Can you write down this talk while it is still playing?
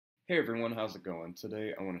Hey everyone, how's it going?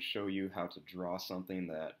 Today I want to show you how to draw something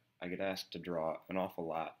that I get asked to draw an awful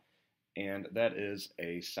lot, and that is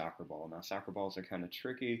a soccer ball. Now, soccer balls are kind of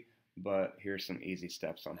tricky, but here's some easy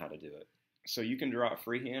steps on how to do it. So you can draw it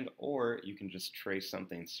freehand, or you can just trace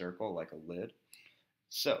something circle like a lid.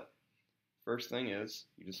 So, first thing is,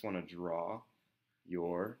 you just want to draw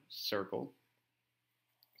your circle.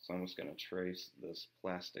 So I'm just going to trace this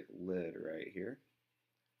plastic lid right here.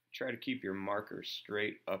 Try to keep your marker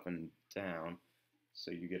straight up and down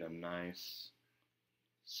so you get a nice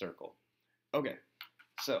circle. Okay,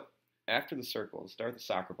 so after the circle, to start the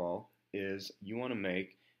soccer ball, is you want to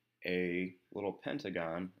make a little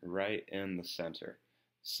pentagon right in the center.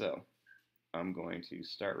 So I'm going to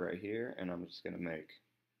start right here, and I'm just going to make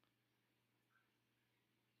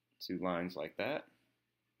two lines like that.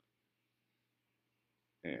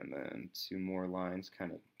 And then two more lines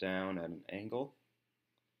kind of down at an angle.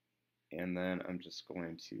 And then I'm just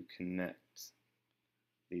going to connect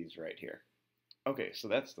these right here. Okay, so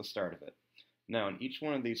that's the start of it. Now, in each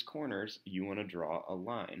one of these corners, you want to draw a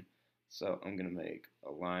line. So I'm going to make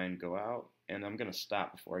a line go out, and I'm going to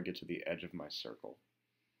stop before I get to the edge of my circle.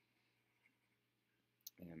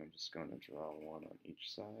 And I'm just going to draw one on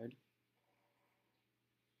each side.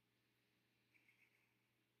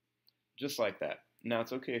 Just like that. Now,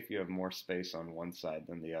 it's okay if you have more space on one side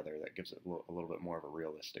than the other. That gives it a little bit more of a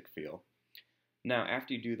realistic feel. Now,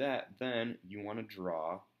 after you do that, then you want to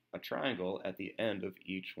draw a triangle at the end of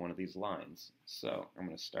each one of these lines. So I'm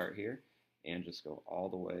going to start here and just go all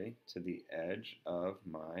the way to the edge of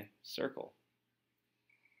my circle.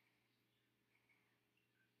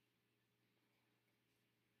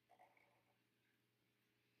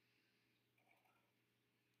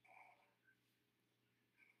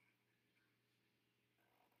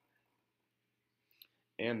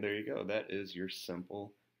 And there you go. That is your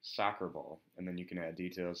simple soccer ball. And then you can add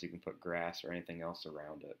details. You can put grass or anything else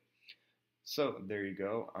around it. So there you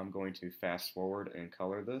go. I'm going to fast forward and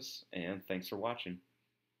color this. And thanks for watching.